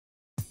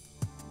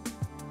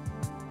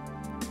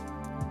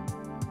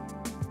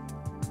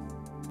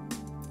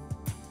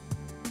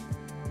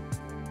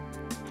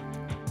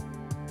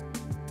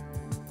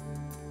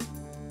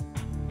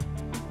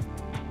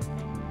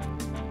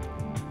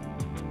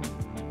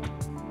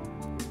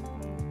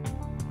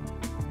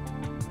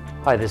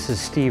Hi, this is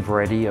Steve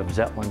Reddy of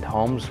Zetland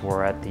Homes.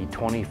 We're at the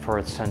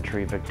 21st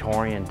century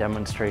Victorian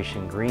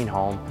demonstration green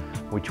home,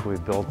 which we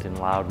built in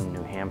Loudon,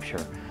 New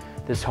Hampshire.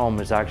 This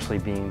home is actually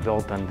being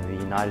built under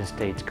the United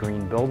States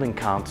Green Building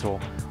Council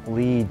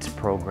LEEDS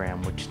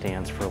program, which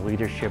stands for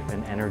Leadership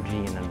in Energy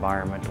and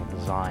Environmental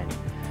Design.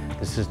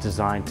 This is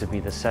designed to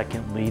be the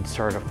second LEED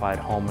certified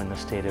home in the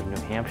state of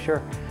New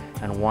Hampshire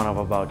and one of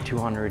about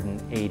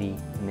 280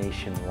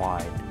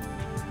 nationwide.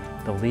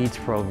 The LEEDS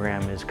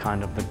program is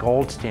kind of the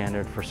gold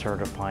standard for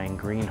certifying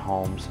green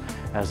homes,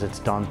 as it's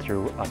done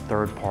through a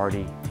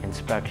third-party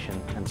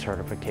inspection and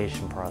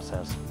certification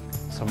process.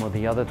 Some of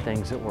the other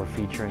things that we're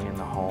featuring in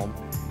the home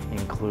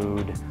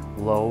include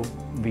low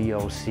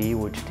VOC,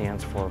 which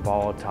stands for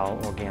volatile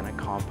organic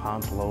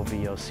compounds, low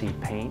VOC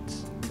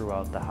paints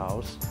throughout the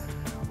house,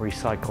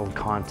 recycled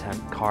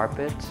content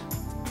carpet,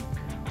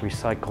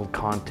 recycled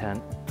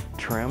content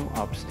trim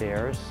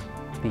upstairs,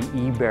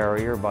 the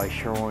E-barrier by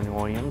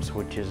Sherwin-Williams,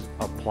 which is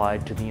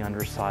applied to the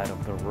underside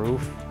of the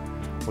roof,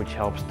 which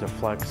helps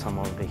deflect some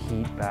of the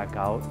heat back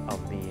out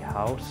of the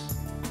house.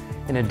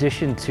 In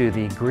addition to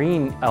the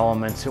green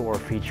elements that we're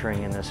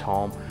featuring in this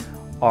home,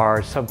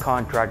 our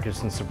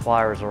subcontractors and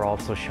suppliers are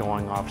also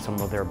showing off some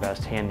of their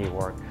best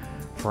handiwork.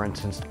 For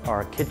instance,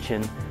 our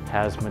kitchen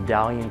has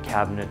medallion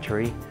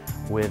cabinetry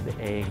with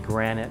a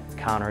granite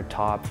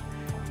countertop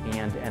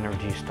and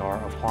Energy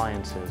Star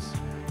appliances,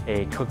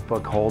 a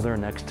cookbook holder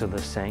next to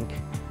the sink,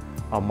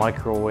 a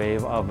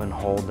microwave oven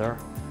holder,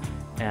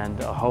 and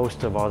a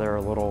host of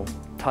other little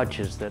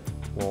touches that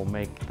will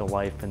make the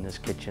life in this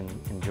kitchen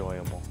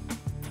enjoyable.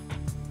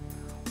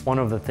 One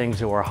of the things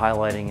that we're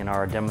highlighting in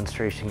our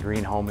demonstration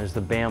green home is the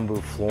bamboo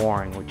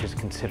flooring, which is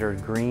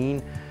considered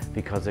green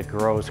because it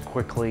grows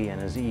quickly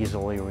and is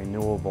easily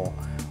renewable.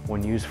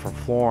 When used for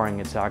flooring,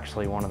 it's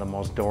actually one of the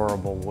most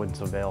durable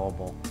woods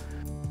available.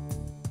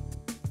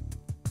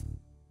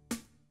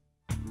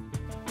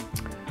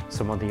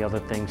 Some of the other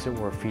things that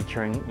we're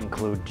featuring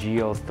include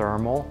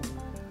geothermal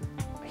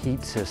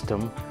heat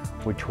system,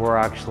 which we're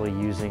actually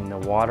using the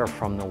water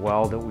from the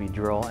well that we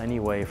drill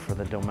anyway for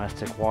the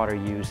domestic water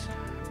use,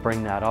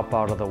 bring that up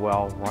out of the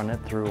well, run it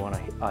through on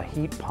a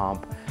heat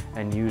pump,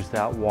 and use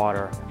that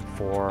water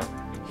for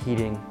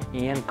heating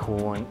and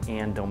cooling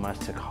and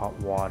domestic hot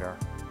water.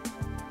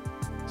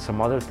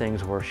 Some other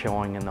things we're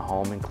showing in the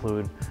home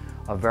include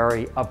a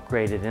very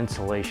upgraded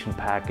insulation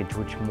package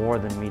which more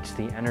than meets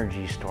the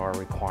Energy Star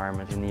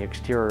requirement. In the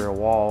exterior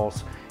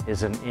walls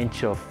is an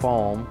inch of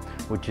foam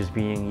which is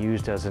being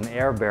used as an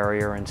air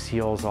barrier and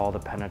seals all the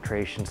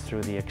penetrations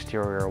through the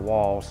exterior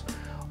walls.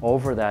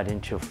 Over that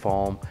inch of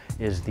foam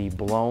is the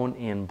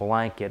blown-in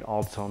blanket,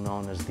 also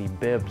known as the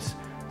BIBS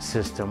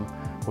system,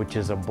 which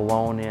is a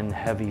blown-in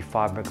heavy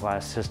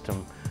fiberglass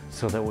system,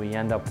 so that we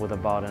end up with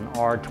about an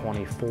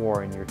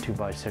R24 in your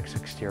 2x6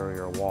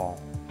 exterior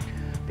wall.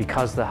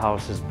 Because the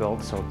house is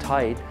built so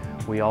tight,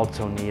 we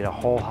also need a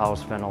whole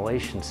house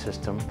ventilation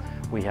system.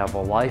 We have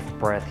a life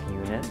breath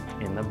unit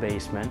in the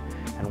basement,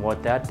 and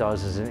what that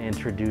does is it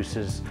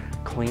introduces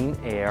clean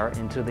air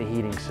into the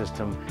heating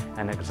system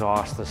and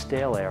exhausts the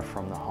stale air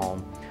from the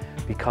home.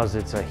 Because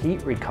it's a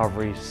heat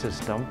recovery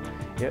system,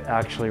 it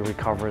actually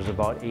recovers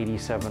about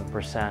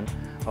 87%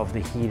 of the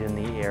heat in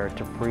the air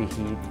to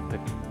preheat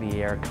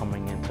the air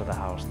coming into the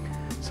house.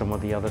 Some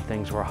of the other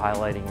things we're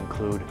highlighting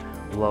include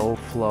low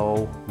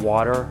flow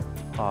water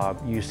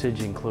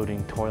usage,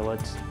 including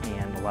toilets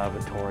and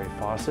lavatory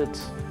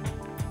faucets,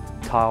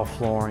 tile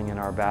flooring in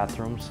our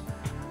bathrooms,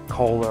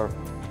 Kohler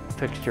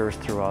fixtures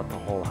throughout the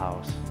whole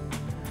house.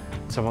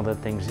 Some of the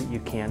things that you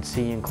can't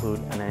see include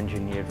an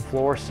engineered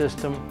floor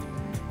system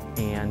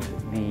and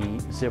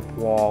the zip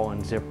wall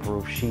and zip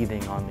roof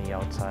sheathing on the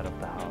outside of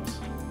the house.